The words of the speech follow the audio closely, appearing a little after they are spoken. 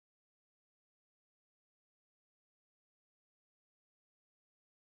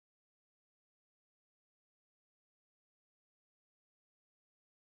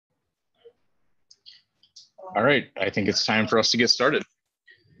All right, I think it's time for us to get started.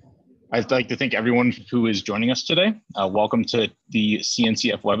 I'd like to thank everyone who is joining us today. Welcome to the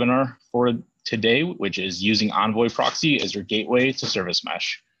CNCF webinar for today, which is using Envoy Proxy as your gateway to Service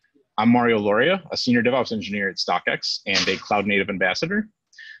Mesh. I'm Mario Loria, a senior DevOps engineer at StockX and a Cloud Native ambassador.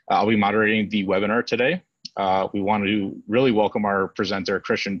 I'll be moderating the webinar today. We want to really welcome our presenter,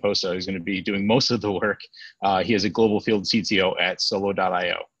 Christian Posa, who's going to be doing most of the work. He is a global field CTO at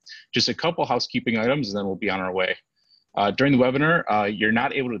Solo.io. Just a couple housekeeping items, and then we'll be on our way. During the webinar, you're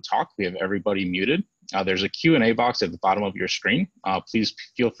not able to talk. We have everybody muted. There's a Q&A box at the bottom of your screen. Please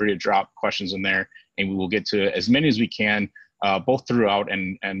feel free to drop questions in there, and we will get to as many as we can, both throughout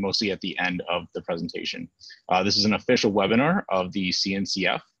and mostly at the end of the presentation. This is an official webinar of the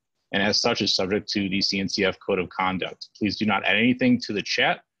CNCF, and as such is subject to the CNCF Code of Conduct. Please do not add anything to the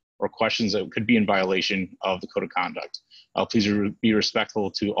chat or questions that could be in violation of the Code of Conduct. Please be respectful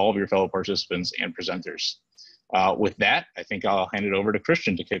to all of your fellow participants and presenters. With that, I think I'll hand it over to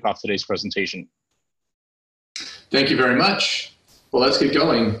Christian to kick off today's presentation. Thank you very much. Well, let's get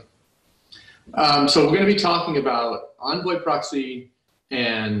going. So we're going to be talking about Envoy Proxy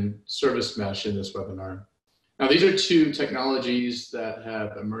and Service Mesh in this webinar. Now, these are two technologies that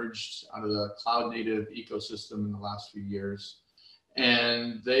have emerged out of the cloud native ecosystem in the last few years.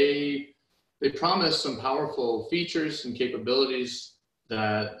 And they promise some powerful features and capabilities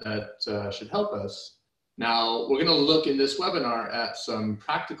that should help us. Now, we're going to look in this webinar at some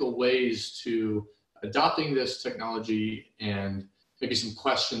practical ways to adopting this technology and maybe some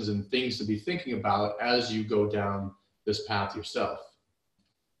questions and things to be thinking about as you go down this path yourself.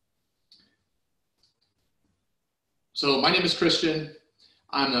 So my name is Christian.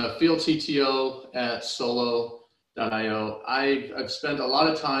 I'm a field CTO at Solo.io. I've spent a lot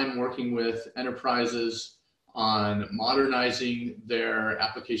of time working with enterprises on modernizing their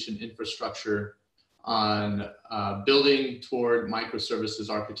application infrastructure, on building toward microservices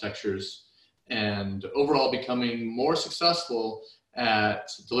architectures, and overall becoming more successful at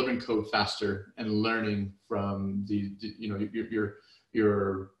delivering code faster and learning from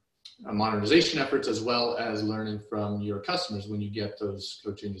your modernization efforts, as well as learning from your customers when you get those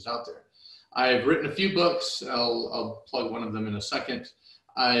code changes out there. I've written a few books. I'll plug one of them in a second.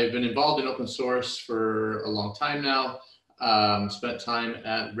 I've been involved in open source for a long time now. Spent time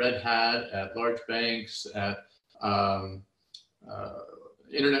at Red Hat, at large banks, at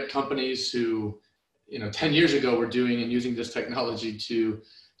internet companies who, 10 years ago were doing and using this technology to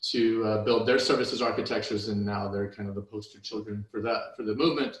build their services architectures, and now they're kind of the poster children for the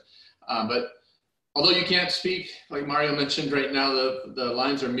movement. But although you can't speak, like Mario mentioned right now, the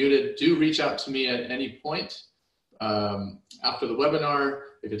lines are muted. Do reach out to me at any point after the webinar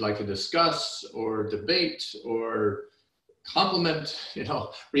if you'd like to discuss or debate or compliment.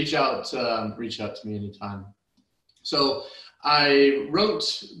 Reach out to me anytime. So I wrote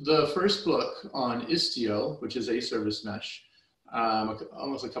the first book on Istio, which is a service mesh,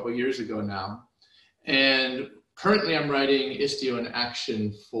 almost a couple of years ago now. And currently I'm writing Istio in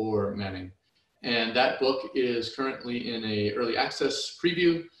Action for Manning. And that book is currently in a early access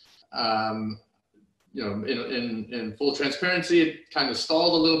preview. In full transparency, it kind of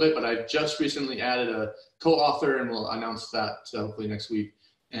stalled a little bit, but I've just recently added a co-author, and we'll announce that hopefully next week,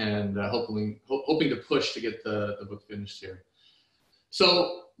 and hoping to push to get the book finished here.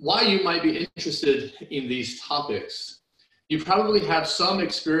 So why you might be interested in these topics, you probably have some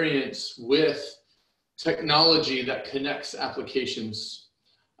experience with technology that connects applications.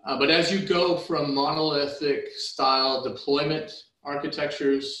 But as you go from monolithic style deployment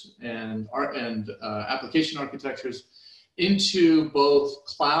architectures and application architectures into both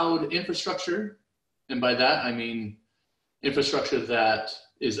cloud infrastructure, and by that I mean infrastructure that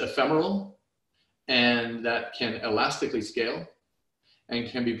is ephemeral and that can elastically scale and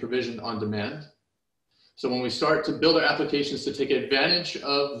can be provisioned on demand. So when we start to build our applications to take advantage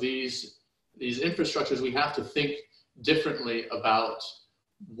of these infrastructures, we have to think differently about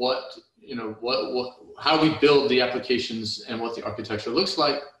how we build the applications and what the architecture looks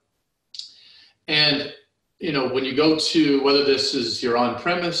like. And when you go to, whether this is your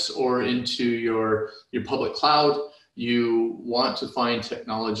on-premise or into your public cloud, you want to find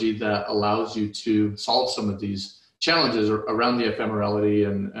technology that allows you to solve some of these challenges around the ephemerality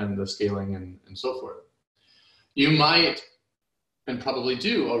and the scaling and so forth. You might, and probably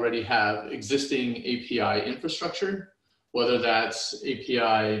do already have, existing API infrastructure, whether that's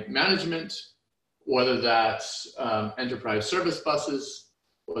API management, whether that's enterprise service buses,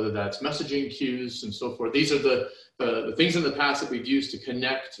 whether that's messaging queues and so forth. These are the things in the past that we've used to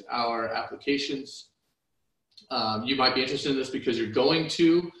connect our applications. You might be interested in this because you're going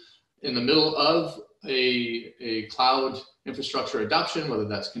to, in the middle of a cloud infrastructure adoption, whether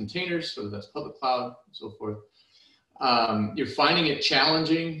that's containers, whether that's public cloud, and so forth, you're finding it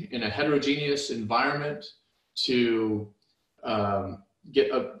challenging in a heterogeneous environment to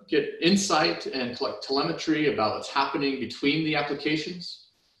get insight and collect telemetry about what's happening between the applications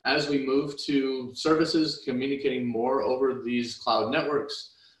as we move to services communicating more over these cloud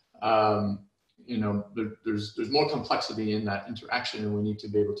networks. You know, there's more complexity in that interaction, and we need to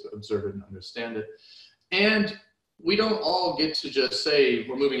be able to observe it and understand it. And we don't all get to just say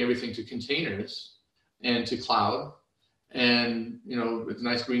we're moving everything to containers and to cloud, and you know, it's a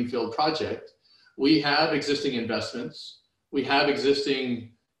nice greenfield project. We have existing investments. We have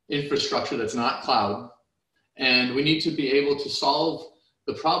existing infrastructure that's not cloud, and we need to be able to solve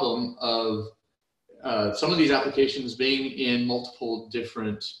the problem of some of these applications being in multiple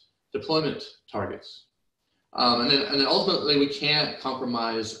different deployment targets. And then ultimately, we can't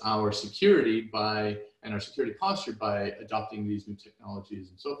compromise our security and our security posture by adopting these new technologies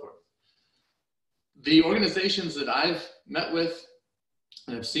and so forth. The organizations that I've met with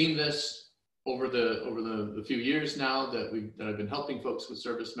and have seen this over the few years now that I've been helping folks with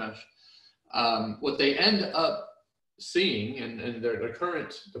Service Mesh, what they end up seeing and their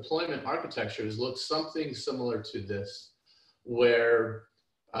current deployment architectures look something similar to this, where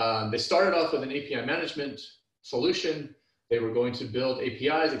they started off with an API management solution. They were going to build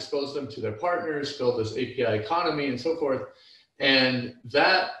APIs, expose them to their partners, build this API economy and so forth. And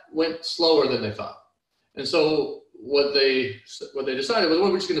that went slower than they thought. And so what they decided was,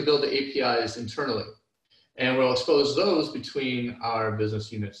 well, we're just going to build the APIs internally, and we'll expose those between our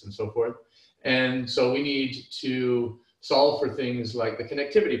business units and so forth. And so we need to solve for things like the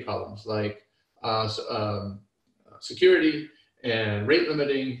connectivity problems, like security and rate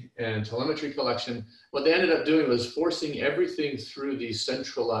limiting and telemetry collection. What they ended up doing was forcing everything through these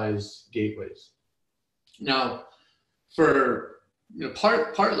centralized gateways. Now, for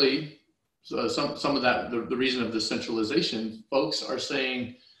partly, so some of that, the reason of this centralization, folks are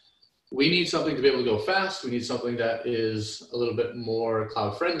saying, we need something to be able to go fast. We need something that is a little bit more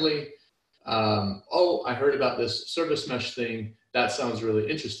cloud friendly. Oh, I heard about this service mesh thing. That sounds really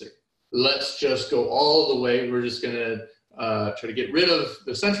interesting. Let's just go all the way. We're just going to try to get rid of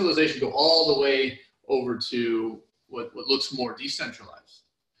the centralization, go all the way over to what looks more decentralized,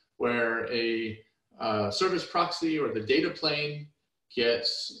 where a service proxy or the data plane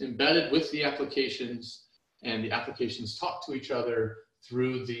gets embedded with the applications, and the applications talk to each other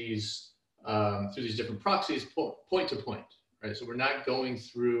through these different proxies, point to point, right? So we're not going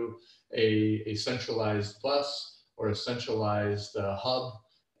through a centralized bus or a centralized hub,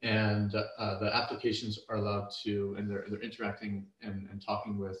 and the applications are allowed to, and they're interacting and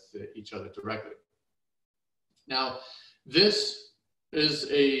talking with each other directly. Now, this is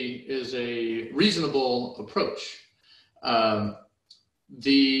a reasonable approach.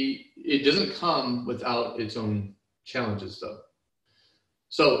 It doesn't come without its own challenges, though.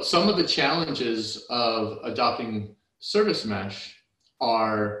 So some of the challenges of adopting service mesh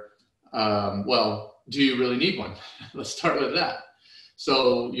are, well, do you really need one? Let's start with that.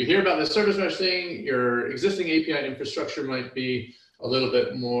 So you hear about the service mesh thing, your existing API infrastructure might be a little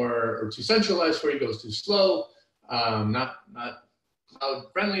bit more or too centralized for you, goes too slow, not cloud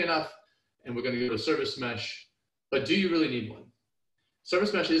friendly enough, and we're going to go to service mesh. But do you really need one?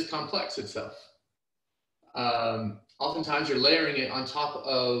 Service mesh is complex itself. Oftentimes you're layering it on top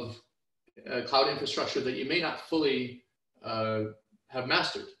of cloud infrastructure that you may not fully have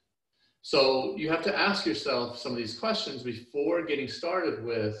mastered. So you have to ask yourself some of these questions before getting started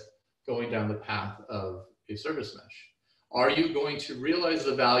with going down the path of a service mesh. Are you going to realize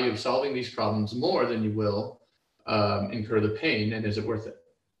the value of solving these problems more than you will incur the pain, and is it worth it?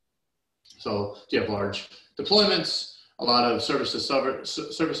 So do you have large deployments, a lot of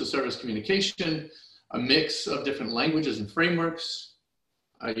service-to-service communication, a mix of different languages and frameworks?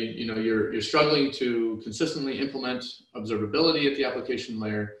 You're struggling to consistently implement observability at the application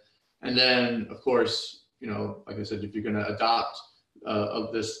layer. And then, of course, like I said, if you're going to adopt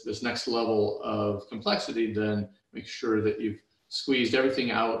this next level of complexity, then make sure that you've squeezed everything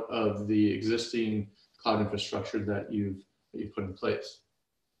out of the existing cloud infrastructure that you've put in place.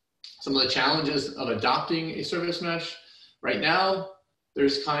 Some of the challenges of adopting a service mesh. Right now,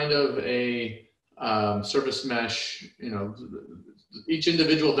 there's kind of a service mesh, each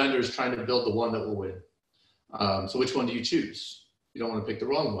individual vendor is trying to build the one that will win. So which one do you choose? You don't want to pick the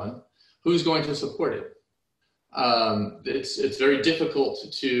wrong one. Who's going to support it? It's very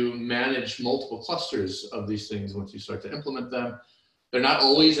difficult to manage multiple clusters of these things once you start to implement them. They're not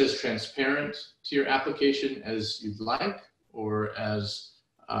always as transparent to your application as you'd like, or as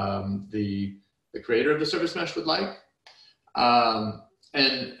the the creator of the service mesh would like.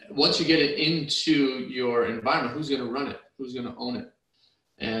 And once you get it into your environment, who's going to run it? Who's going to own it?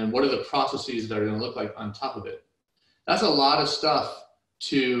 And what are the processes that are going to look like on top of it? That's a lot of stuff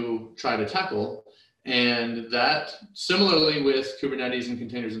to try to tackle. And that, similarly with Kubernetes and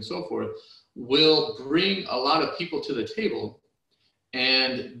containers and so forth, will bring a lot of people to the table.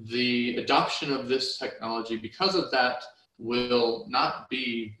 And the adoption of this technology, because of that, will not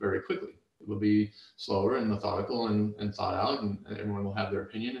be very quickly. It will be slower and methodical and thought out, and everyone will have their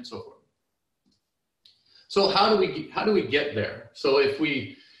opinion and so forth. So how do we get there? So if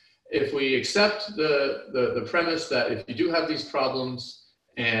we accept the premise that if you do have these problems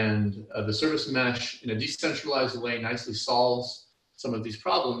and the service mesh in a decentralized way nicely solves some of these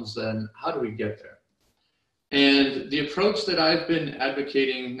problems, then how do we get there? And the approach that I've been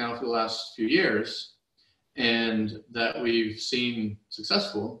advocating now for the last few years, and that we've seen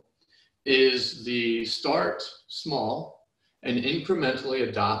successful, is the start small and incrementally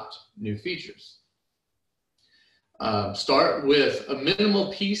adopt new features. Start with a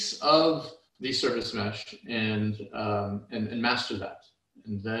minimal piece of the service mesh and master that,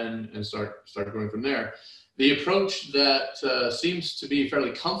 and start growing from there. The approach that seems to be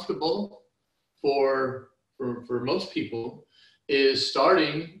fairly comfortable for most people is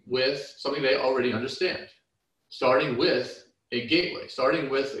starting with something they already understand, starting with a gateway,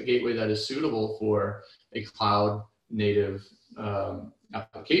 that is suitable for a cloud native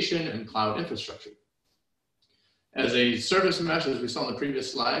application and cloud infrastructure. As a service mesh, as we saw on the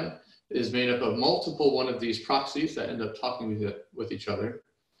previous slide, is made up of multiple one of these proxies that end up talking with each other.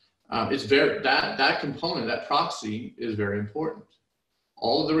 That component, that proxy, is very important.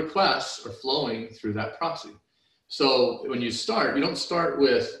 All of the requests are flowing through that proxy. So when you start, you don't start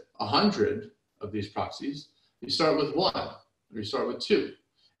with 100 of these proxies. You start with 1, or you start with 2,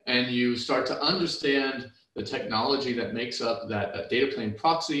 and you start to understand the technology that makes up that data plane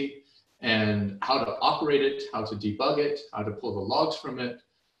proxy, and how to operate it, how to debug it, how to pull the logs from it,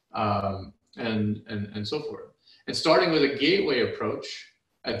 and so forth. And starting with a gateway approach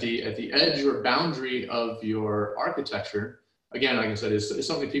at the edge or boundary of your architecture, again, like I said, is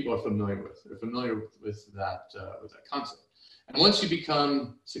something people are familiar with. They're familiar with that concept. And once you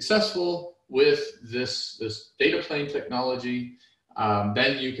become successful with this data plane technology,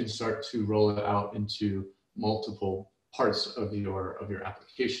 then you can start to roll it out into multiple parts of your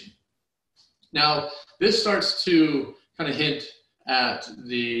application. Now, this starts to kind of hint at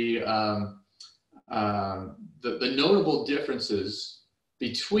the notable differences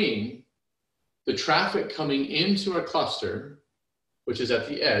between the traffic coming into a cluster, which is at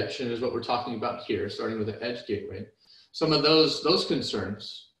the edge, and is what we're talking about here, starting with the edge gateway. Some of those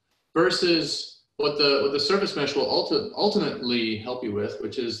concerns versus what the service mesh will ultimately help you with,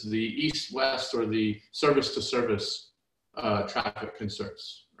 which is the east-west or the service-to-service traffic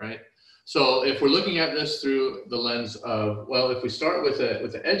concerns, right? So if we're looking at this through the lens of, well, if we start with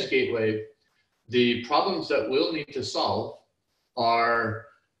the edge gateway, the problems that we'll need to solve are,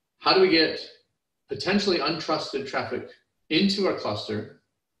 how do we get potentially untrusted traffic into our cluster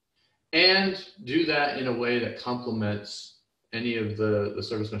and do that in a way that complements any of the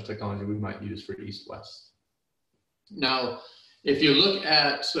service mesh technology we might use for east-west. Now, if you look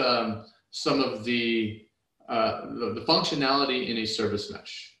at some of the functionality in a service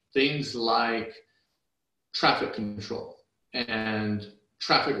mesh, things like traffic control and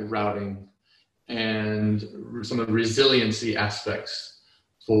traffic routing and some of the resiliency aspects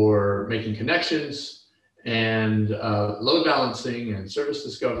for making connections and load balancing and service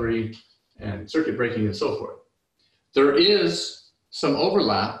discovery and circuit breaking and so forth. There is some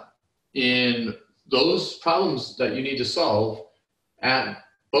overlap in those problems that you need to solve at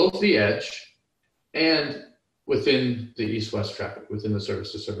both the edge and within the east-west traffic, within the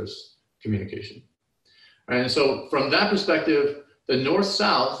service-to-service communication. And so from that perspective, the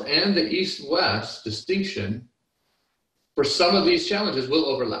north-south and the east-west distinction for some of these challenges will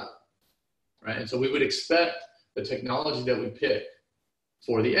overlap, right? And so we would expect the technology that we pick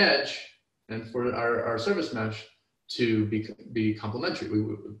for the edge and for our service mesh to be complementary.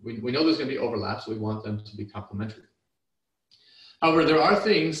 We know there's going to be overlap, so we want them to be complementary. However, there are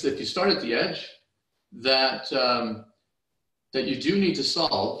things, if you start at the edge, that you do need to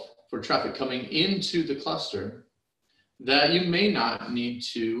solve for traffic coming into the cluster that you may not need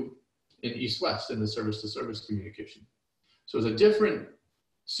to in east-west in the service-to-service communication. So it's a different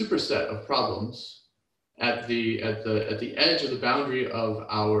superset of problems at the edge of the boundary of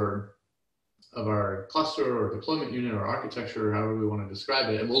our cluster or deployment unit or architecture, or however we want to describe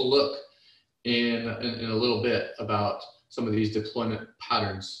it. And we'll look in a little bit about some of these deployment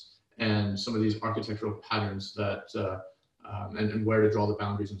patterns and some of these architectural patterns that, and where to draw the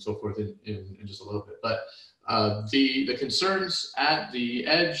boundaries and so forth in just a little bit. But the concerns at the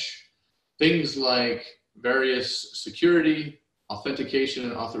edge, things like various security, authentication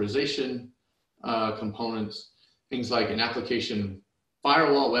and authorization components, things like an application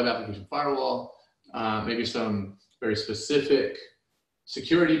firewall, web application firewall, maybe some very specific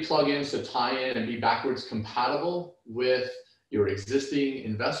security plugins to tie in and be backwards compatible with your existing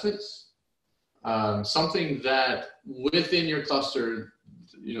investments. Something that within your cluster,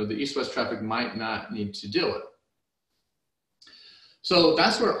 the east-west traffic might not need to deal with. So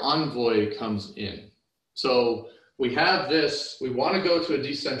that's where Envoy comes in. So we have this, we want to go to a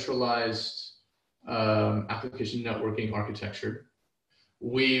decentralized application networking architecture.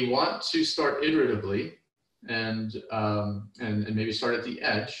 We want to start iteratively and maybe start at the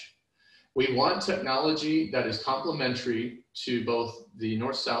edge. We want technology that is complementary to both the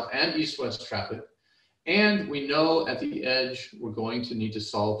north-south and east-west traffic. And we know at the edge, we're going to need to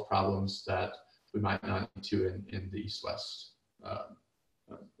solve problems that we might not need to in the east-west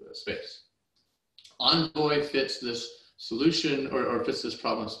space. Envoy fits this solution or fits this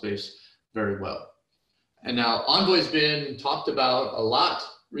problem space very well. And now Envoy's been talked about a lot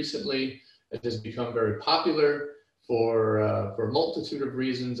recently. It has become very popular for a multitude of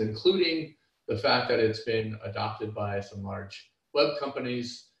reasons, including the fact that it's been adopted by some large web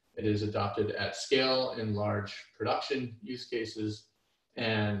companies. It is adopted at scale in large production use cases.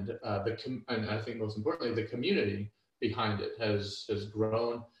 And I think most importantly, the community behind it has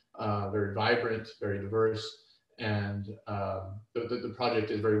grown very vibrant, very diverse. And the project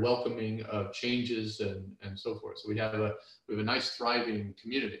is very welcoming of changes and so forth. So we have a nice thriving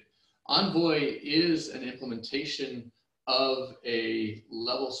community. Envoy is an implementation of a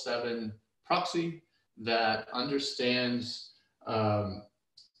level 7 proxy that understands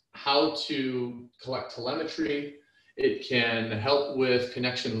how to collect telemetry. It can help with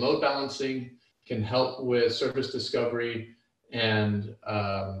connection load balancing, can help with service discovery and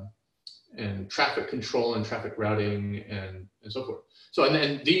traffic control and traffic routing and so forth. So and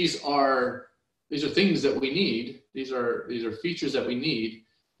then these are things that we need. These are features that we need,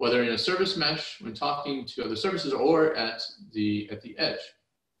 whether in a service mesh when talking to other services or at the edge.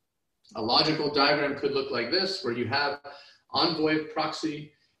 A logical diagram could look like this, where you have Envoy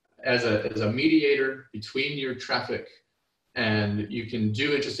Proxy as a mediator between your traffic, and you can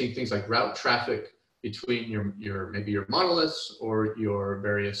do interesting things like route traffic between maybe your monoliths or your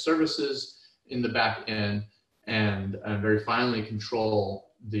various services in the back end, and very finally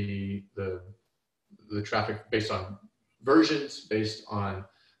control the traffic based on versions, based on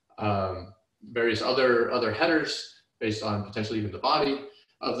various other headers, based on potentially even the body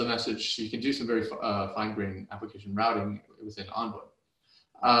of the message. So you can do some very fine-grained application routing within Envoy.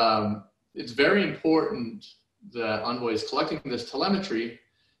 It's very important that Envoy is collecting this telemetry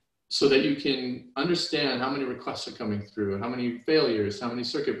so that you can understand how many requests are coming through, how many failures, how many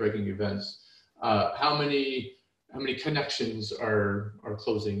circuit breaking events, how many connections are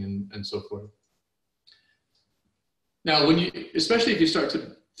closing and so forth. Now, especially if you start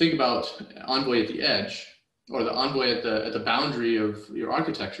to think about Envoy at the edge, or the Envoy at the boundary of your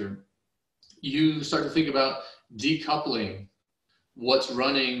architecture, you start to think about decoupling what's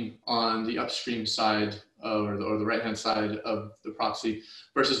running on the upstream side or the right-hand side of the proxy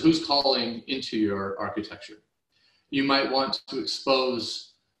versus who's calling into your architecture. You might want to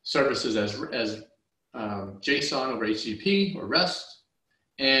expose services as JSON over HTTP or REST,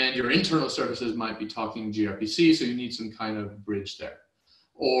 and your internal services might be talking gRPC, so you need some kind of bridge there.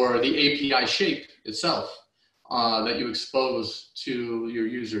 Or the API shape itself that you expose to your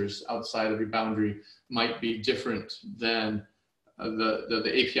users outside of your boundary might be different than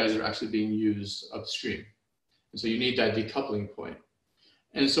the APIs that are actually being used upstream. And so you need that decoupling point.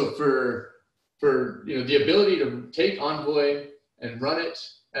 And so for the ability to take Envoy and run it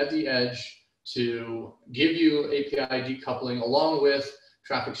at the edge to give you API decoupling along with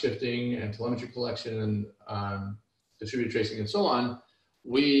traffic shifting and telemetry collection and distributed tracing and so on,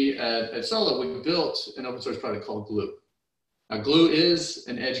 we at Solo, we built an open source product called Gloo. Now, Gloo is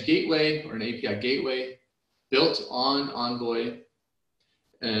an edge gateway or an API gateway built on Envoy,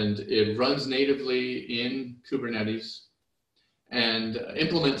 and it runs natively in Kubernetes and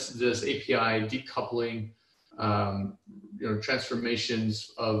implements this API decoupling,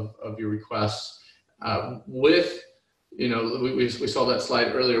 transformations of your requests with, we saw that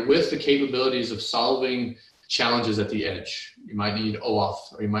slide earlier, with the capabilities of solving challenges at the edge. You might need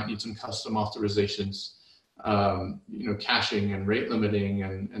OAuth, or you might need some custom authorizations, caching and rate limiting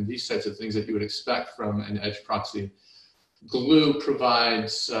and these types of things that you would expect from an edge proxy. Gloo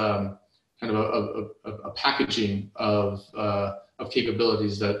provides kind of a packaging of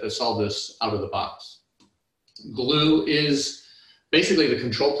capabilities that solve this out of the box. Gloo is basically the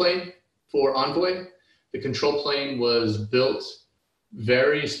control plane for Envoy. The control plane was built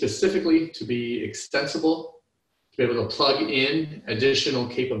very specifically to be extensible, to be able to plug in additional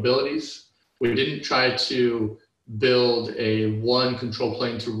capabilities. We didn't try to build a one control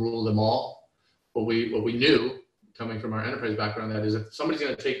plane to rule them all. What we knew, coming from our enterprise background, that is if somebody's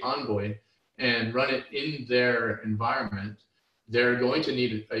going to take Envoy and run it in their environment, they're going to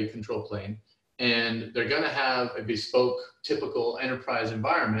need a control plane, and they're going to have a bespoke, typical enterprise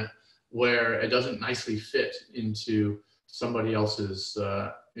environment where it doesn't nicely fit into somebody else's,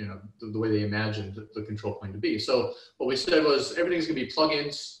 you know, the way they imagined the control plane to be. So what we said was everything's going to be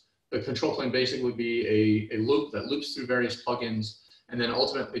plugins. The control plane basically would be a loop that loops through various plugins and then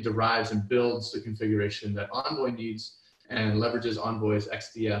ultimately derives and builds the configuration that Envoy needs and leverages Envoy's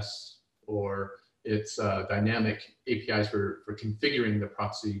XDS or its dynamic APIs for configuring the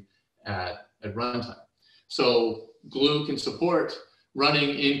proxy at runtime. So Gloo can support running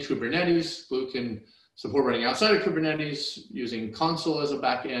in Kubernetes. Gloo can support running outside of Kubernetes using console as a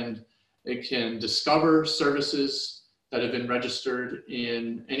backend. It can discover services that have been registered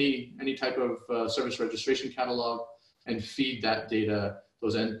in any type of service registration catalog and feed that data,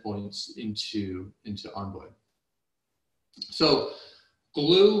 those endpoints into Envoy. So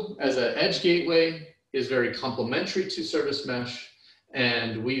Gloo as an edge gateway is very complementary to Service Mesh,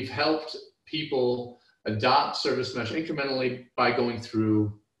 and we've helped people adopt Service Mesh incrementally by going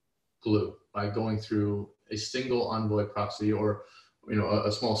through Gloo, by going through a single Envoy proxy or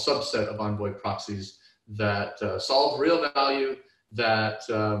a small subset of Envoy proxies that solve real value, that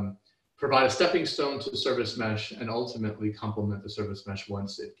provide a stepping stone to Service Mesh, and ultimately complement the Service Mesh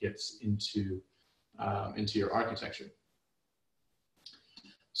once it gets into your architecture.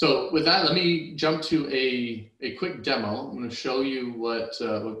 So with that, let me jump to a quick demo. I'm going to show you what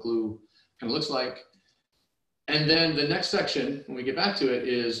Gloo kind of looks like. And then the next section, when we get back to it,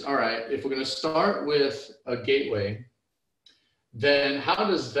 is, all right, if we're going to start with a gateway, then how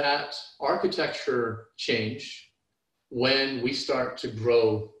does that architecture change when we start to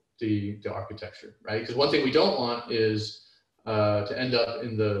grow the architecture, right? Because one thing we don't want is to end up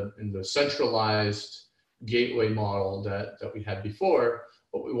in the centralized gateway model that we had before.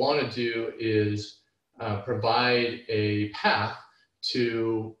 What we want to do is provide a path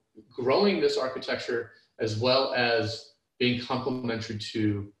to growing this architecture as well as being complementary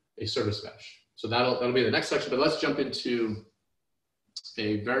to a service mesh. So that'll be the next section, but let's jump into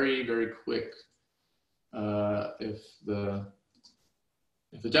a very, very quick, if the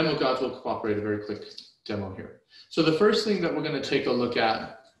demo gods will cooperate, a very quick demo here. So the first thing that we're going to take a look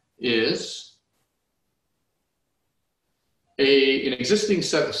at is an existing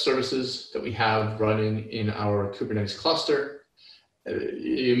set of services that we have running in our Kubernetes cluster.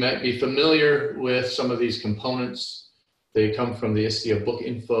 You might be familiar with some of these components. They come from the Istio book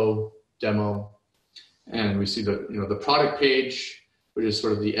info demo, and we see the product page, which is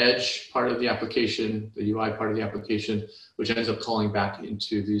sort of the edge part of the application, the UI part of the application, which ends up calling back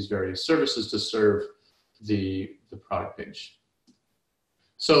into these various services to serve the product page.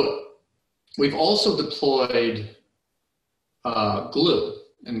 So we've also deployed Gloo,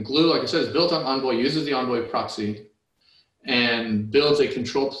 and Gloo, like I said, is built on Envoy, uses the Envoy proxy, and builds a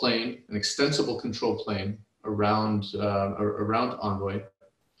control plane, an extensible control plane around Envoy.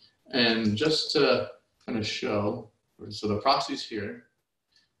 And just to kind of show, so the proxy's here.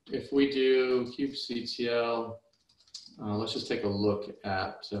 If we do kubectl, let's just take a look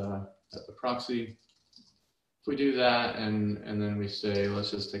at the proxy. If we do that, and then we say, let's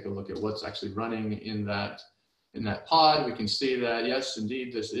just take a look at what's actually running in that pod, we can see that, yes,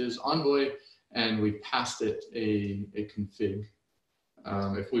 indeed, this is Envoy, and we passed it a config.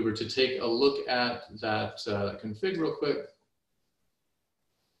 If we were to take a look at that config real quick,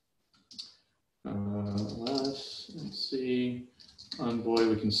 let's see, Envoy,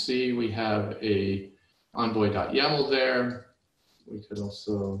 we can see we have a envoy.yaml there. We could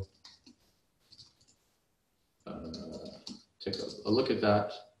also take a look at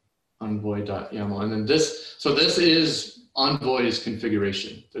that envoy.yaml. And then this is Envoy's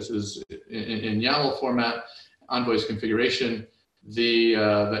configuration. This is in YAML format, Envoy's configuration. The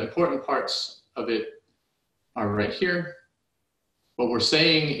important parts of it are right here. What we're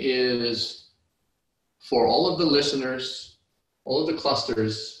saying is for all of the listeners, all of the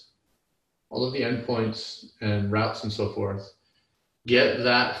clusters, all of the endpoints and routes and so forth, get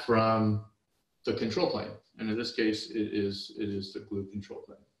that from the control plane. And in this case, it is the Gloo control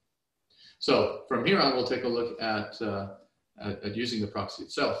plane. So from here on, we'll take a look at at using the proxy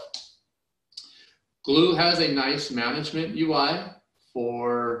itself. Gloo has a nice management UI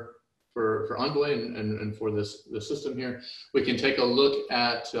for Envoy and for this system here. We can take a look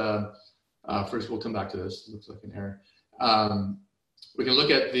at, first we'll come back to this, it looks like an error. We can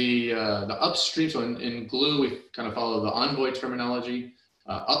look at the upstream. So in Gloo, we kind of follow the Envoy terminology.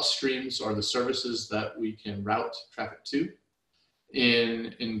 Upstreams are the services that we can route traffic to.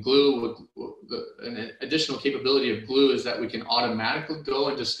 In Gloo, an additional capability of Gloo is that we can automatically go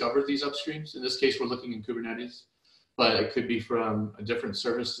and discover these upstreams. In this case, we're looking in Kubernetes, but it could be from a different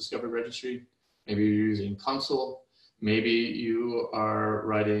service discovery registry. Maybe you're using console. Maybe you are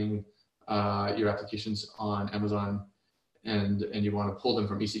writing your applications on Amazon and you want to pull them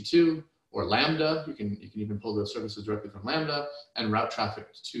from EC2 or Lambda. You can even pull those services directly from Lambda and route traffic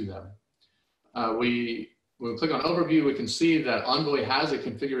to them. When we click on overview, we can see that Envoy has a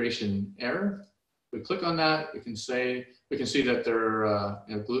configuration error. We click on that, we can see that there,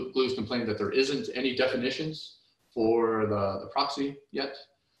 Gloo's complained that there isn't any definitions for the proxy yet.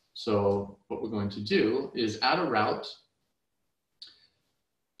 So what we're going to do is add a route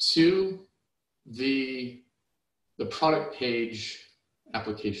to the product page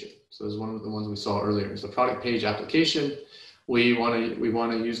application. So this is one of the ones we saw earlier. It's the product page application. We want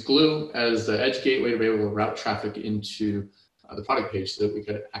to use Gloo as the edge gateway to be able to route traffic into the product page so that we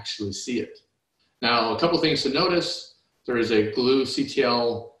could actually see it. Now, a couple things to notice. There is a Gloo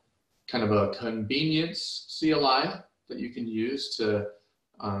CTL kind of a convenience CLI that you can use to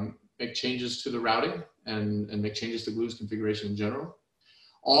make changes to the routing and make changes to Gloo's configuration in general.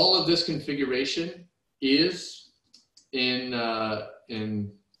 All of this configuration is in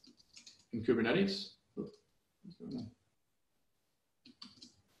Kubernetes.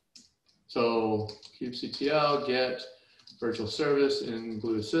 So kubectl get virtual service in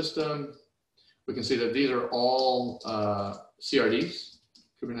Gloo system. We can see that these are all CRDs,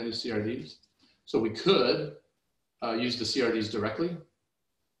 Kubernetes CRDs. So we could use the CRDs directly,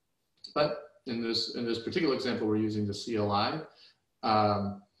 but in this particular example, we're using the CLI.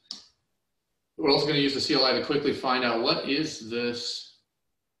 We're also going to use the CLI to quickly find out what is this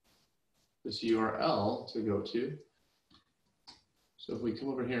URL to go to. So if we come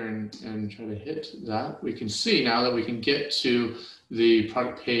over here and try to hit that, we can see now that we can get to the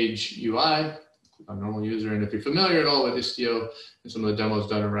product page UI, click on normal user. And if you're familiar at all with Istio and some of the demos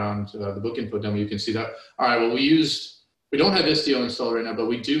done around the book info demo, you can see that. All right, well, we don't have Istio installed right now, but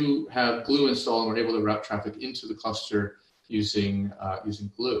we do have Gloo installed, and we're able to route traffic into the cluster using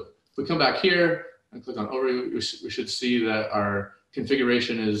Gloo. If we come back here and click on overview, we should see that our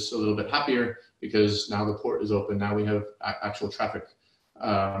configuration is a little bit happier because now the port is open. Now we have actual traffic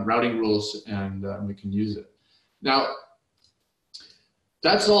routing rules, and we can use it. Now,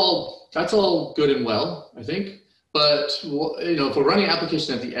 that's all good and well, I think. But if we're running an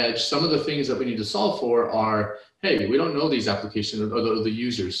application at the edge, some of the things that we need to solve for are, hey, we don't know these applications or the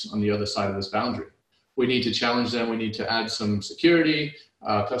users on the other side of this boundary. We need to challenge them. We need to add some security,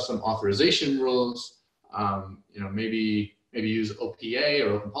 custom authorization rules. Maybe use OPA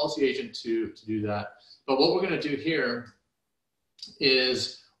or Open Policy Agent to do that. But what we're going to do here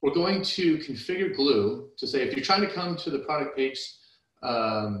is we're going to configure Gloo to say if you're trying to come to the product page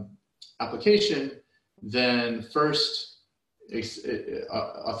application, then first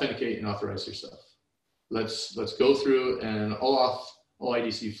authenticate and authorize yourself. Let's go through an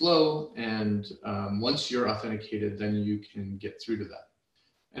OIDC flow, and once you're authenticated, then you can get through to that.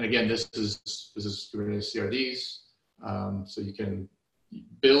 And again, this is Kubernetes CRDs, so you can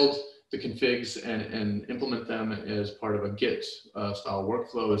build the configs and implement them as part of a Git style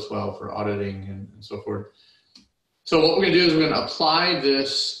workflow as well for auditing and so forth. So what we're going to do is we're going to apply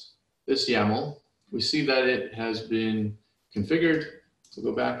this YAML. We see that it has been configured. We'll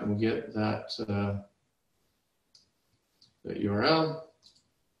go back and we'll get that URL.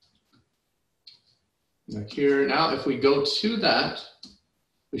 Back here. Now, if we go to that,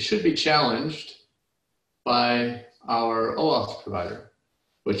 we should be challenged by our OAuth provider,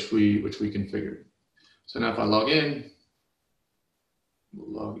 which we configured. So now if I log in,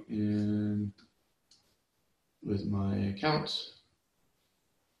 we'll log in with my account.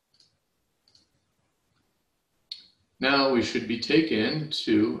 Now we should be taken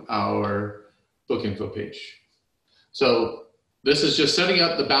to our book info page. So this is just setting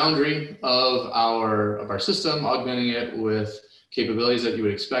up the boundary of our system, augmenting it with capabilities that you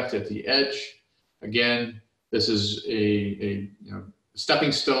would expect at the edge. Again, this is a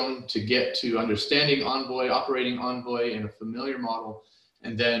stepping stone to get to understanding Envoy, operating Envoy in a familiar model.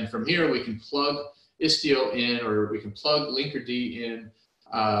 And then from here, we can plug Istio in, or we can plug Linkerd in,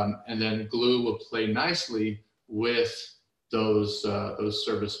 and then Gloo will play nicely with those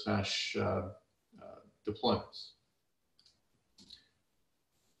service mesh deployments.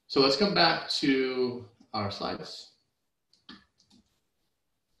 So let's come back to our slides.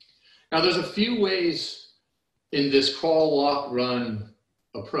 Now there's a few ways in this crawl, walk, run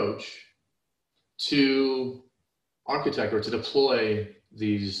approach to architect or to deploy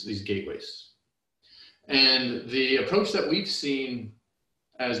these gateways. And the approach that we've seen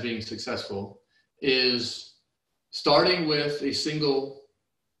as being successful is starting with a single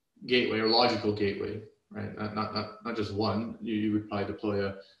gateway or logical gateway, right? Not just one. You would probably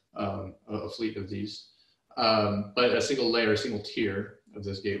deploy a fleet of these, but a single layer, a single tier of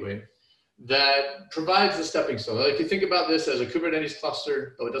this gateway that provides the stepping stone. Like, if you think about this as a Kubernetes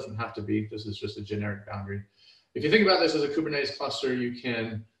cluster, though it doesn't have to be, this is just a generic boundary. If you think about this as a Kubernetes cluster, you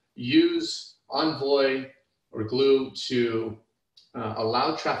can use Envoy or Gloo to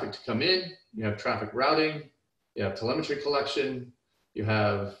allow traffic to come in. You have traffic routing, you have telemetry collection, you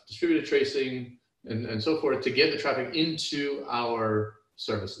have distributed tracing, and so forth to get the traffic into our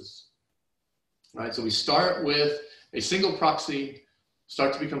services. Right, so we start with a single proxy,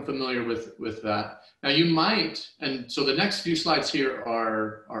 start to become familiar with that. Now you might, and so the next few slides here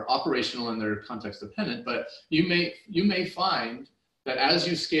are operational and they're context dependent, but you may find that as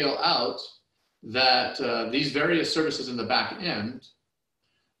you scale out, that these various services in the back end,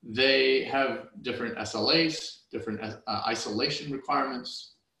 they have different SLAs, different isolation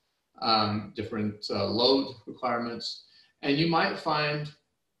requirements, different load requirements, and you might find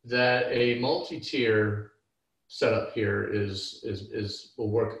that a multi-tier setup here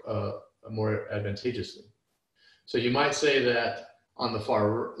will work more advantageously. So you might say that on the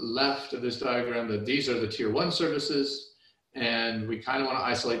far left of this diagram, that these are the tier 1 services, and we kind of want to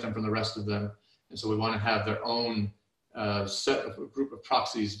isolate them from the rest of them. And so we want to have their own group of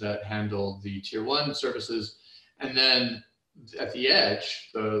proxies that handle the tier 1 services. And then at the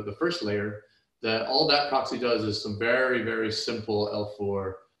edge, the first layer, that all that proxy does is some very, very simple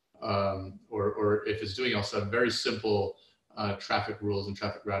L4, or if it's doing L7, very simple traffic rules and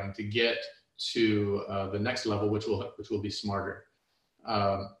traffic routing to get to the next level, which will be smarter,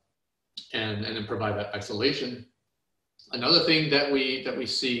 and then provide that isolation. Another thing that we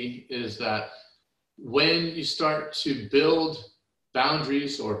see is that when you start to build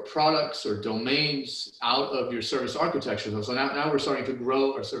boundaries or products or domains out of your service architecture, so now we're starting to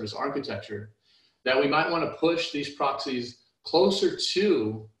grow our service architecture, that we might want to push these proxies closer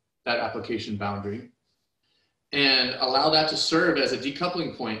to that application boundary and allow that to serve as a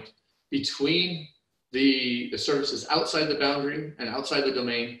decoupling point between the services outside the boundary and outside the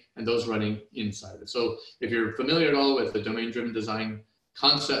domain and those running inside it. So if you're familiar at all with the domain-driven design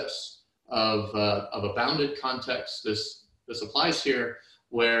concepts of a bounded context, this applies here,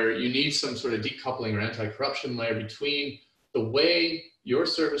 where you need some sort of decoupling or anti-corruption layer between the way your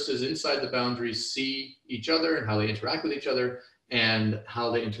services inside the boundaries see each other and how they interact with each other and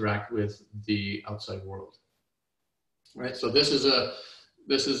how they interact with the outside world. Right. So this is a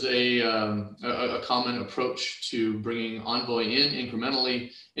common approach to bringing Envoy in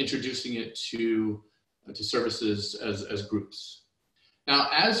incrementally, introducing it to services as groups. Now,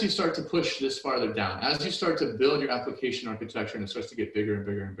 as you start to push this farther down, as you start to build your application architecture and it starts to get bigger and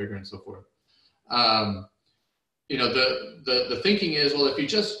bigger and bigger and so forth, you know, the thinking is, well, if you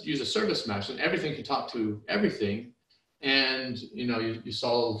just use a service mesh, then everything can talk to everything, and you know, you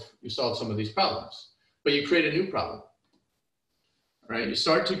solve some of these problems, but you create a new problem, right? You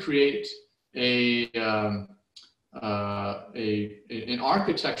start to create an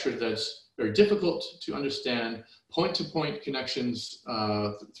architecture that's very difficult to understand, point-to-point connections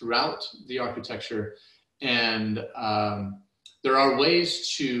throughout the architecture, and there are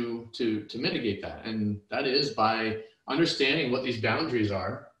ways to mitigate that, and that is by understanding what these boundaries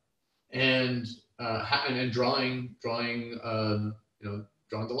are, and drawing the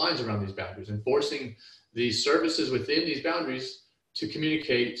lines around these boundaries, and forcing these services within these boundaries to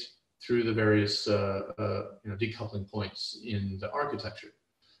communicate through the various decoupling points in the architecture.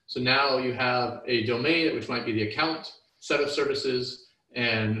 So now you have a domain, which might be the account set of services,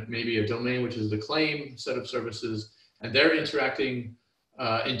 and maybe a domain which is the claim set of services, and they're interacting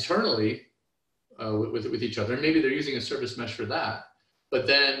internally with each other. Maybe they're using a service mesh for that. But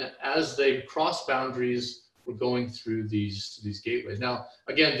then as they cross boundaries, we're going through these gateways. Now,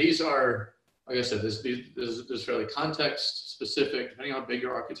 again, these are, like I said, this is fairly context specific, depending on how big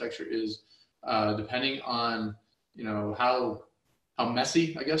your architecture is, depending on, you know, how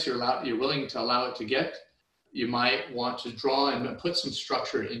messy, I guess, you're willing to allow it to get. You might want to draw and put some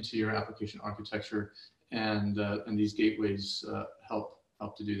structure into your application architecture, and these gateways help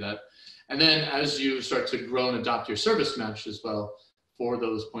help to do that. And then as you start to grow and adopt your service mesh as well for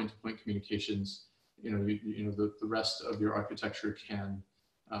those point-to-point communications, the rest of your architecture can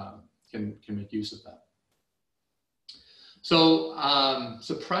make use of that. So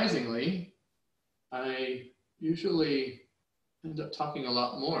surprisingly, I usually end up talking a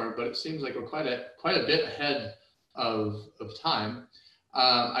lot more, but it seems like we're quite a bit ahead of time.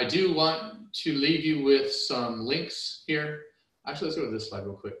 I do want to leave you with some links here. Actually, let's go to this slide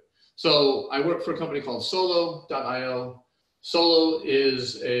real quick. So I work for a company called Solo.io. Solo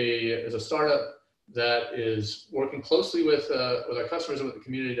is a startup that is working closely with our customers and with the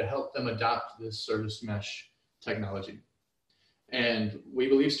community to help them adopt this service mesh technology. And we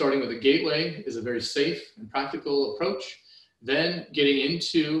believe starting with a gateway is a very safe and practical approach. Then getting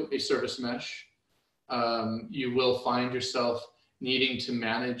into a service mesh, you will find yourself needing to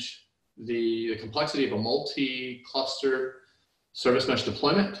manage the complexity of a multi-cluster service mesh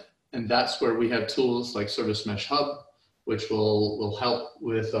deployment. And that's where we have tools like Service Mesh Hub, which will help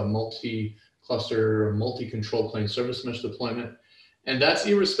with a multi-cluster or multi-control plane service mesh deployment. And that's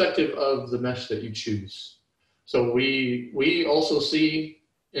irrespective of the mesh that you choose. So we also see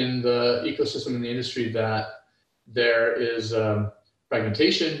in the ecosystem in the industry that there is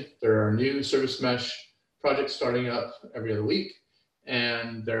fragmentation. There are new service mesh projects starting up every other week.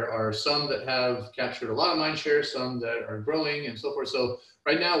 And there are some that have captured a lot of mind share, some that are growing and so forth. So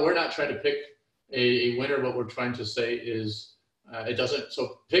right now we're not trying to pick a winner. What we're trying to say is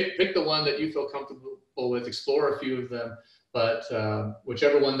so pick the one that you feel comfortable with, explore a few of them, but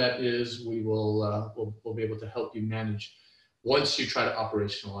whichever one that is, we'll be able to help you manage once you try to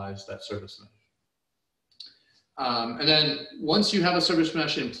operationalize that service mesh. And then once you have a service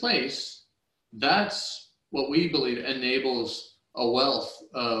mesh in place, that's what we believe enables a wealth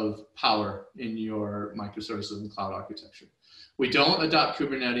of power in your microservices and cloud architecture. We don't adopt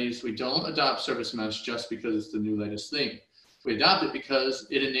Kubernetes, we don't adopt service mesh just because it's the new latest thing. We adopt it because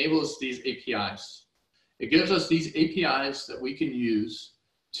it enables these APIs. It gives us these APIs that we can use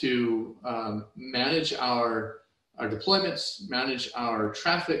to manage our deployments, manage our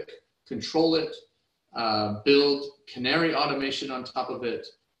traffic, control it, build canary automation on top of it,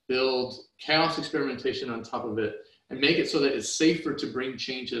 build chaos experimentation on top of it, and make it so that it's safer to bring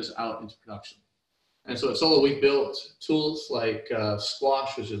changes out into production. And so at Solo, we built tools like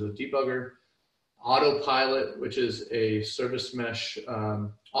Squash, which is a debugger, Autopilot, which is a service mesh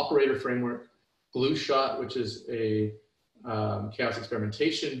operator framework, Gloo, which is a chaos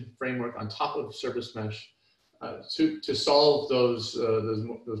experimentation framework on top of service mesh to solve those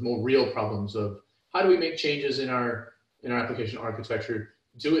more real problems of how do we make changes in our application architecture,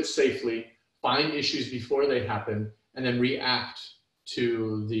 do it safely, find issues before they happen, and then react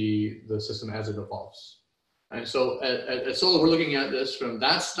to the system as it evolves. And so at Solo, we're looking at this from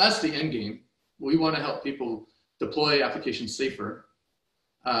that's the end game. We want to help people deploy applications safer,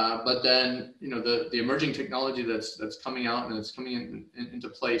 but then the emerging technology that's coming out and it's coming into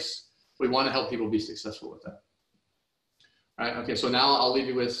place, we want to help people be successful with that. All right. Okay. So now I'll leave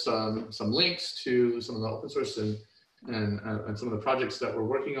you with some links to some of the open source and some of the projects that we're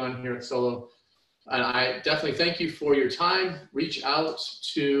working on here at Solo. And I definitely thank you for your time. Reach out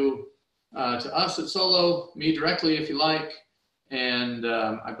to us at Solo, me directly if you like. And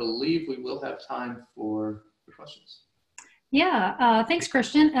I believe we will have time for questions. Yeah, thanks,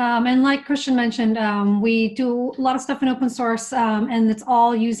 Christian. And like Christian mentioned, we do a lot of stuff in open source, and it's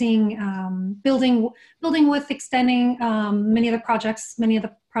all using building with, extending many of the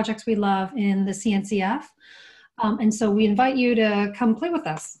projects we love in the CNCF. And so we invite you to come play with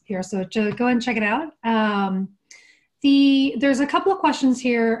us here. So to go ahead and check it out. There's a couple of questions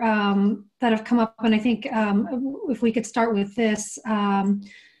here that have come up, and I think if we could start with this,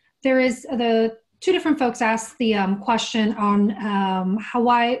 there is the two different folks asked the question on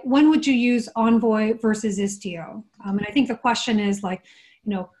when would you use Envoy versus Istio? And I think the question is like,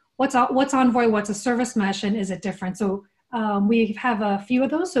 what's Envoy, what's a service mesh, and is it different? So we have a few of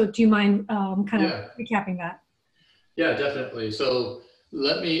those. So do you mind kind of recapping that? Yeah, definitely. So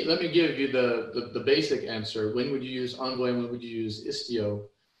let me give you the basic answer. When would you use Envoy and when would you use Istio?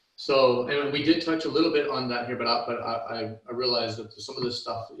 So, and we did touch a little bit on that here, but I realized that some of this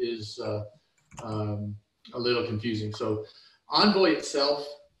stuff is a little confusing. So Envoy itself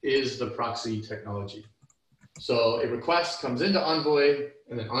is the proxy technology. So a request comes into Envoy,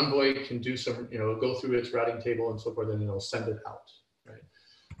 and then Envoy can do some, go through its routing table and so forth, and it'll send it out.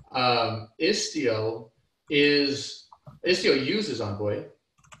 Right? Istio uses Envoy.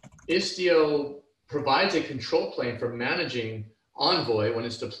 Istio provides a control plane for managing Envoy when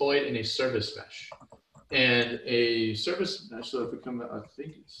it's deployed in a service mesh. and a service mesh. So if we come, I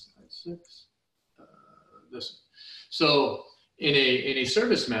think it's slide 6. This. So in a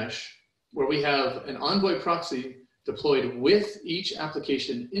service mesh where we have an Envoy proxy deployed with each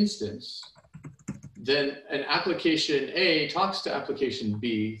application instance, then an application A talks to application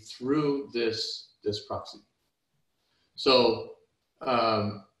B through this proxy. So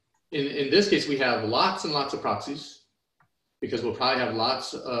in this case, we have lots and lots of proxies because we'll probably have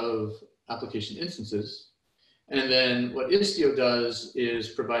lots of application instances. And then what Istio does is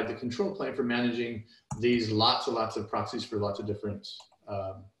provide the control plane for managing these lots of proxies for lots of different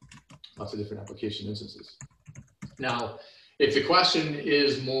application instances. Now, if the question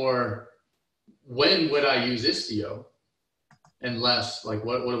is more, when would I use Istio, and less like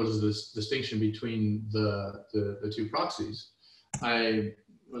what was this distinction between the two proxies, I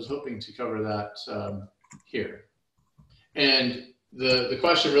was hoping to cover that here. And the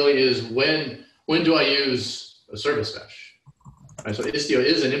question really is, when do I use a service mesh? Right, so Istio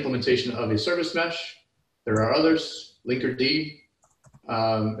is an implementation of a service mesh. There are others. Linkerd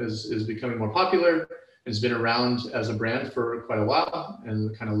is becoming more popular. It's been around as a brand for quite a while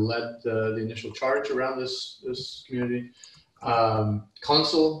and kind of led the initial charge around this community.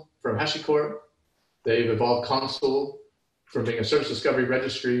 Consul from HashiCorp, they've evolved Consul from being a service discovery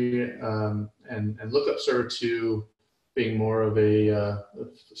registry and lookup server to being more of a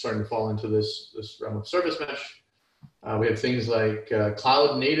starting to fall into this realm of service mesh. We have things like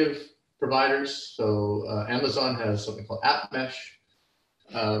cloud native providers. So Amazon has something called App Mesh.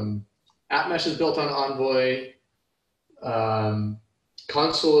 App Mesh is built on Envoy.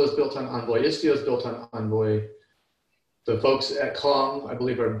 Consul is built on Envoy. Istio is built on Envoy. The folks at Kong, I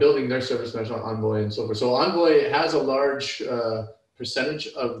believe, are building their service mesh on Envoy and so forth. So Envoy has a large percentage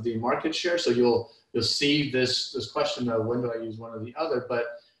of the market share. So you'll see this question of when do I use one or the other, but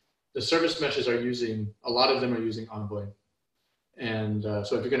the service meshes are using, a lot of them are using Envoy. And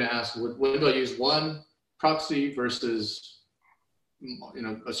so if you're going to ask, when do I use one proxy versus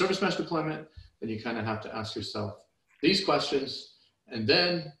a service mesh deployment, then you kind of have to ask yourself these questions, and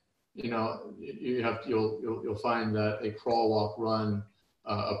then you'll find that a crawl, walk, run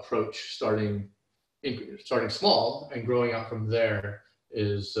approach, starting small and growing out from there,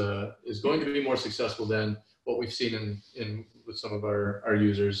 is going to be more successful than what we've seen with some of our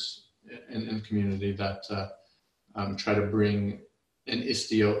users in the community that try to bring an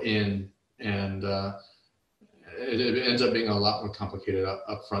Istio in, and it ends up being a lot more complicated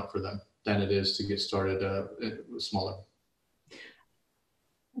up front for them than it is to get started smaller.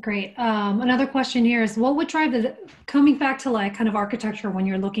 Great. Another question here is, what would drive coming back to like kind of architecture when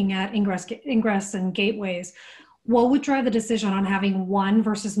you're looking at ingress and gateways, what would drive the decision on having one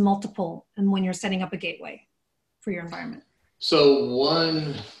versus multiple, and when you're setting up a gateway for your environment? So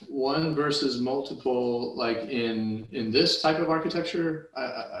one versus multiple, like in this type of architecture,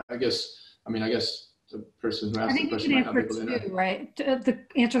 I guess the person who asked the question might not be able to know. Right? To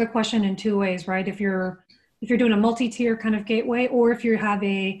answer the question in two ways, right? If you're doing a multi-tier kind of gateway, or if you have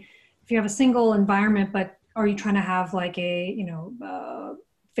a single environment, but are you trying to have like a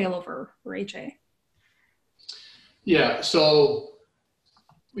failover or HA? Yeah, so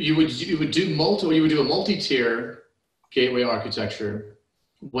you would do a multi-tier gateway architecture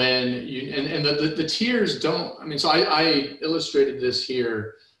when and the tiers don't. I mean, so I illustrated this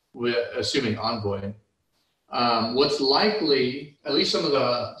here with assuming Envoy. What's likely, at least some of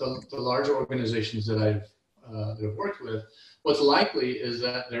the larger organizations that I've worked with, what's likely is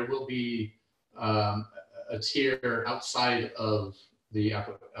that there will be a tier outside of the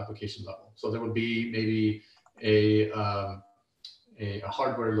application level. So there would be maybe a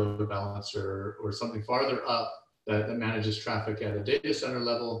hardware load balancer or something farther up that manages traffic at a data center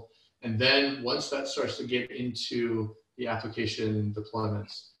level. And then once that starts to get into the application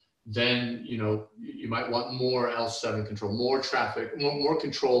deployments, then you might want more L7 control, more traffic, more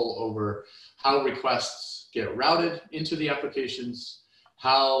control over how requests get routed into the applications,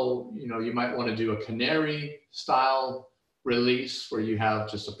 how you might want to do a canary style release where you have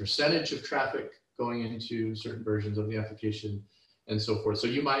just a percentage of traffic going into certain versions of the application and so forth. So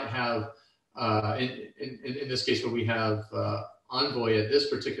you might have, in this case where we have Envoy at this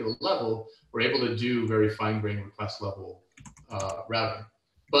particular level, we're able to do very fine-grained request level routing.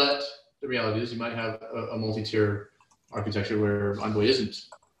 But the reality is you might have a multi-tier architecture where Envoy isn't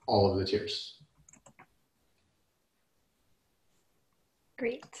all of the tiers.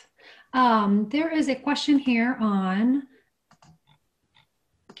 Great. There is a question here on,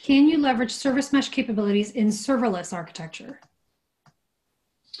 can you leverage service mesh capabilities in serverless architecture?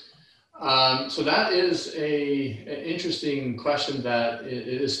 So that is an interesting question that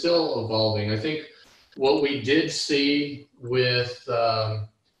is still evolving. I think What we did see with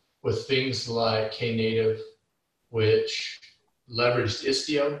things like Knative, which leveraged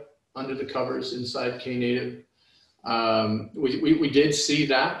Istio under the covers inside Knative, we did see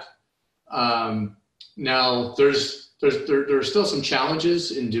that. Now there are still some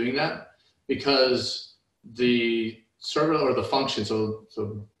challenges in doing that because the server or the function. So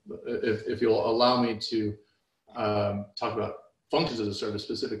if you'll allow me to talk about functions as a service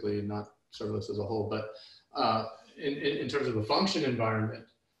specifically, and not serverless as a whole, but in terms of the function environment,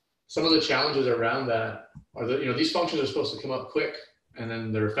 some of the challenges around that are that, these functions are supposed to come up quick and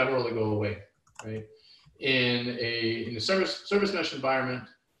then they're ephemeral to go away, right? In a service mesh environment,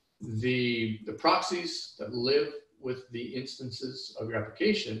 the proxies that live with the instances of your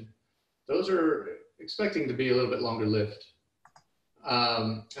application, those are expecting to be a little bit longer lived.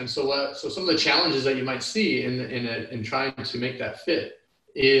 And so some of the challenges that you might see in trying to make that fit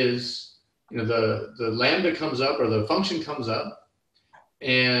is, the Lambda comes up or the function comes up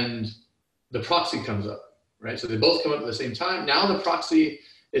and the proxy comes up, right? So they both come up at the same time. Now the proxy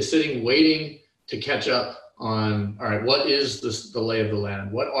is sitting waiting to catch up on, all right, what is the lay of the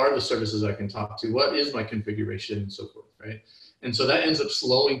land? What are the services I can talk to? What is my configuration and so forth, right? And so that ends up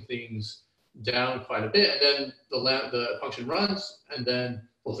slowing things down quite a bit. And then the function runs and then the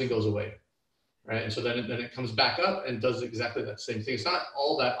whole thing goes away, right? And so then it comes back up and does exactly that same thing. It's not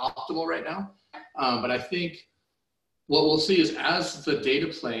all that optimal right now, but I think what we'll see is as the data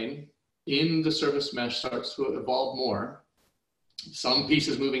plane in the service mesh starts to evolve more, some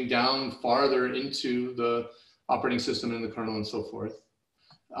pieces moving down farther into the operating system and the kernel and so forth,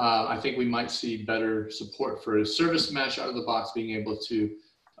 I think we might see better support for a service mesh out of the box being able to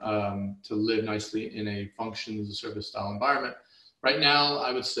live nicely in a function as a service style environment. Right now,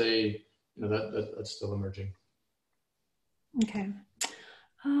 I would say, that's still emerging. Okay.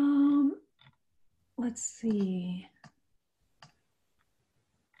 Let's see.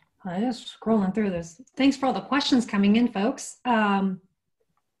 I'm just scrolling through this. Thanks for all the questions coming in, folks. There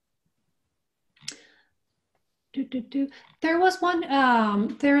was one,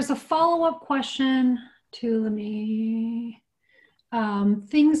 there's a follow-up question to, let me,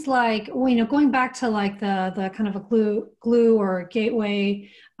 things like, going back to like the kind of a glue or gateway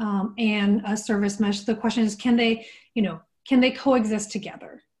and a service mesh, the question is, can they coexist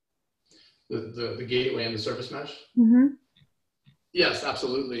together? The gateway and the service mesh? Mm-hmm. Yes,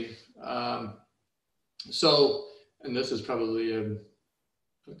 absolutely. So, and this is probably a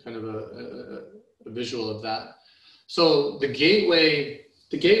kind of a visual of that. So the gateway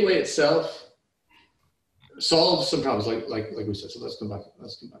itself solves some problems, like we said. So let's come back over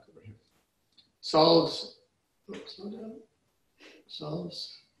here. Solves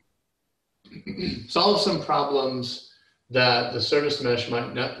some problems that the service mesh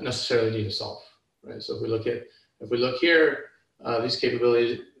might not necessarily need to solve, right? So if we look here, these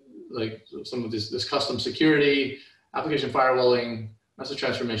capabilities, like some of this custom security, application firewalling, message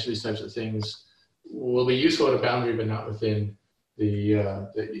transformation, these types of things will be useful at a boundary, but not within the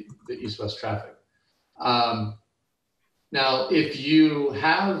east-west traffic. Now, if you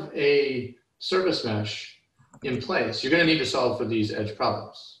have a service mesh in place, you're going to need to solve for these edge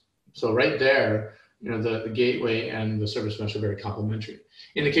problems. So right there, the gateway and the service mesh are very complementary.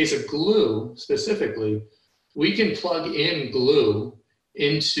 In the case of Gloo specifically, we can plug in Gloo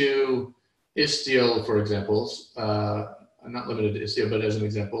into Istio, for example. I'm not limited to Istio, but as an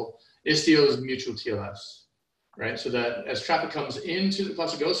example, Istio's mutual TLS, right? So that as traffic comes into the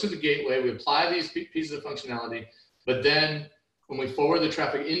cluster, goes through the gateway, we apply these pieces of functionality, but then when we forward the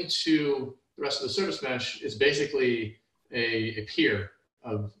traffic into the rest of the service mesh, it's basically a peer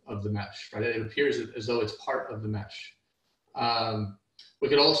of the mesh, right? It appears as though it's part of the mesh. We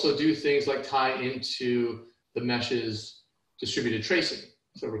could also do things like tie into the mesh's distributed tracing.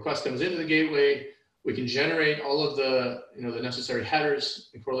 So a request comes into the gateway, we can generate all of the, the necessary headers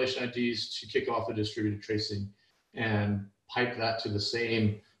and correlation IDs to kick off the distributed tracing and pipe that to the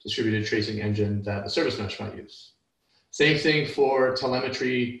same distributed tracing engine that the service mesh might use. Same thing for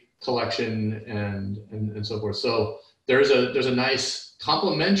telemetry collection and so forth. So there's a nice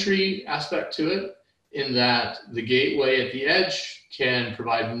complementary aspect to it in that the gateway at the edge can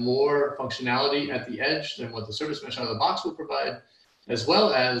provide more functionality at the edge than what the service mesh out of the box will provide, as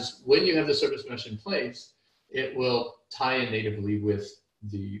well as when you have the service mesh in place, it will tie in natively with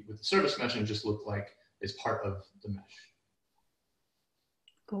the service mesh and just look like it's part of the mesh.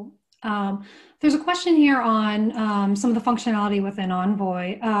 Cool. There's a question here on some of the functionality within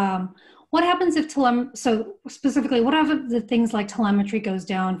Envoy. What happens if so specifically, what happens if things like telemetry goes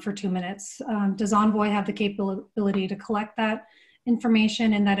down for 2 minutes? Does Envoy have the capability to collect that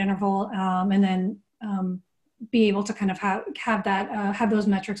information in that interval and then be able to kind of have that have those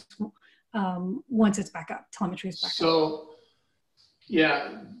metrics once it's back up, telemetry is back up. So,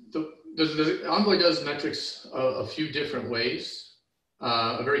 yeah, Envoy does metrics a few different ways.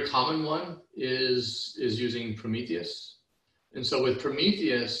 A very common one is using Prometheus. And so with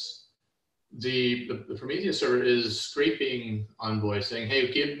Prometheus, the Prometheus server is scraping Envoy saying,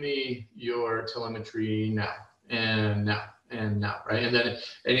 hey, give me your telemetry now, and now, and now, right? And then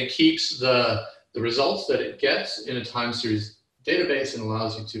it keeps the results that it gets in a time series database and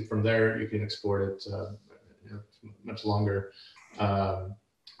allows you to, from there, you can export it much longer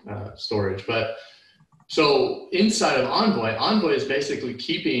storage. But so inside of Envoy is basically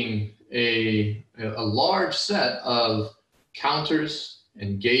keeping a large set of counters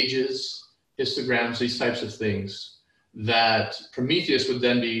and gauges, histograms, these types of things that Prometheus would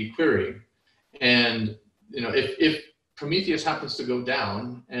then be querying. And if Prometheus happens to go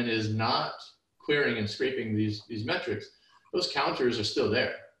down and is not querying and scraping these metrics, those counters are still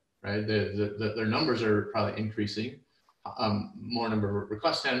there, right? Their numbers are probably increasing, more number of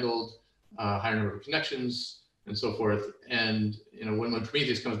requests handled, higher number of connections, and so forth. And when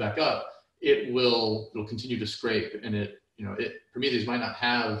Prometheus comes back up, it'll continue to scrape, and Prometheus might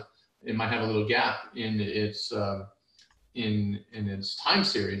have a little gap in its its time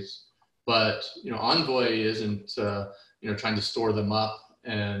series, but Envoy isn't trying to store them up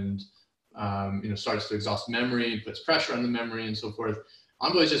and starts to exhaust memory, puts pressure on the memory, and so forth.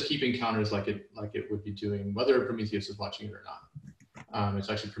 Envoy is just keeping counters like it would be doing, whether Prometheus is watching it or not. It's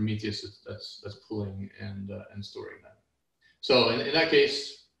actually Prometheus that's pulling and storing that. So in that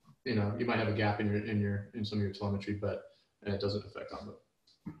case, you might have a gap in some of your telemetry, but it doesn't affect Envoy.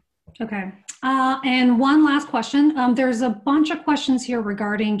 Okay. And one last question. There's a bunch of questions here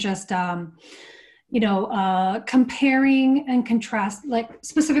regarding just comparing and contrast, like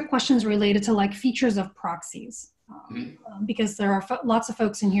specific questions related to like features of proxies. Because there are lots of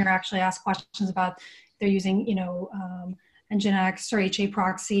folks in here actually ask questions about they're using, Nginx or HA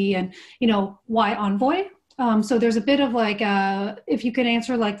proxy and, why Envoy? So there's a bit of like, if you could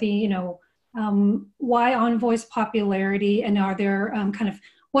answer like the, why Envoy's popularity, and are there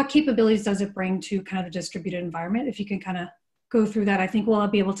what capabilities does it bring to kind of the distributed environment? If you can kind of go through that, I think we'll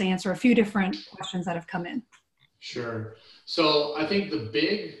be able to answer a few different questions that have come in. Sure. So I think the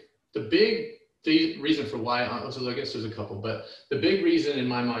big reason for why, so I guess there's a couple, but the big reason in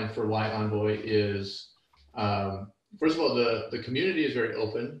my mind for why Envoy is, first of all, the community is very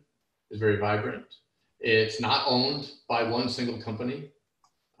open, is very vibrant. It's not owned by one single company.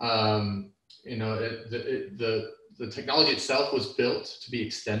 The technology itself was built to be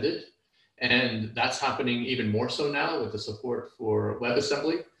extended, and that's happening even more so now with the support for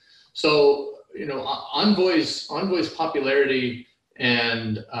WebAssembly. So, Envoy's popularity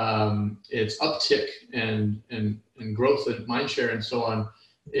and its uptick and growth and mindshare and so on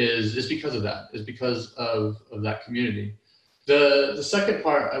is because of that, is because of that community. The second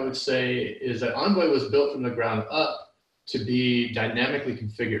part I would say is that Envoy was built from the ground up to be dynamically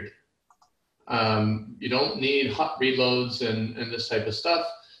configured. You don't need hot reloads and this type of stuff.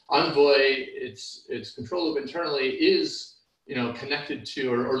 Envoy, its control of internally is connected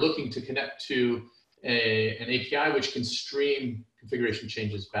to or looking to connect to an API which can stream configuration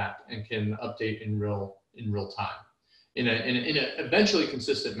changes back and can update in real time in a eventually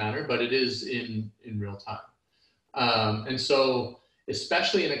consistent manner, but it is in real time. And so,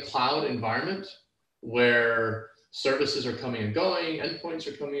 especially in a cloud environment where services are coming and going, endpoints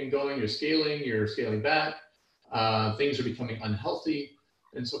are coming and going, you're scaling back, things are becoming unhealthy,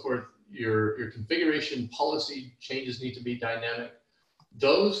 and so forth. Your configuration policy changes need to be dynamic.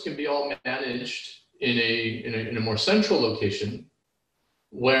 Those can be all managed in a more central location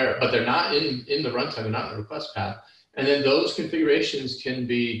but they're not in the runtime, they're not in the request path. And then those configurations can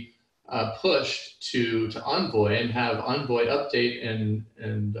be pushed to Envoy and have Envoy update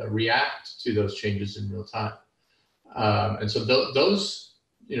and react to those changes in real time. And so those,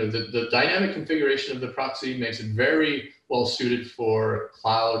 the dynamic configuration of the proxy makes it very well suited for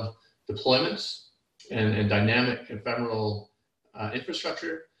cloud deployments and dynamic ephemeral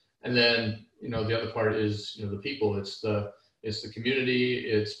infrastructure. And then, the other part is, the people. It's the community.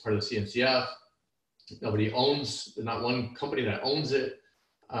 It's part of the CNCF. Nobody owns. There's not one company that owns it,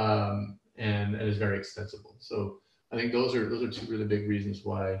 and is very extensible. So I think those are two really big reasons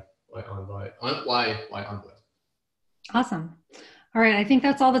why Envoy. Awesome. All right, I think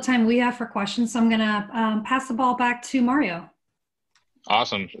that's all the time we have for questions. So I'm going to pass the ball back to Mario.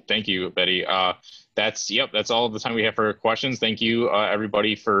 Awesome. Thank you, Betty. That's all the time we have for questions. Thank you,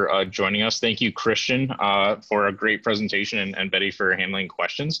 everybody, for joining us. Thank you, Christian, for a great presentation, and Betty for handling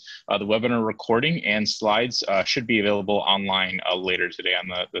questions. The webinar recording and slides should be available online later today on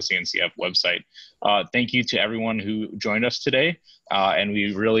the CNCF website. Thank you to everyone who joined us today, and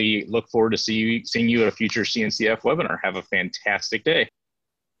we really look forward to seeing you at a future CNCF webinar. Have a fantastic day.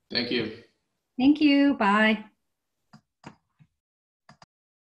 Thank you. Thank you. Bye.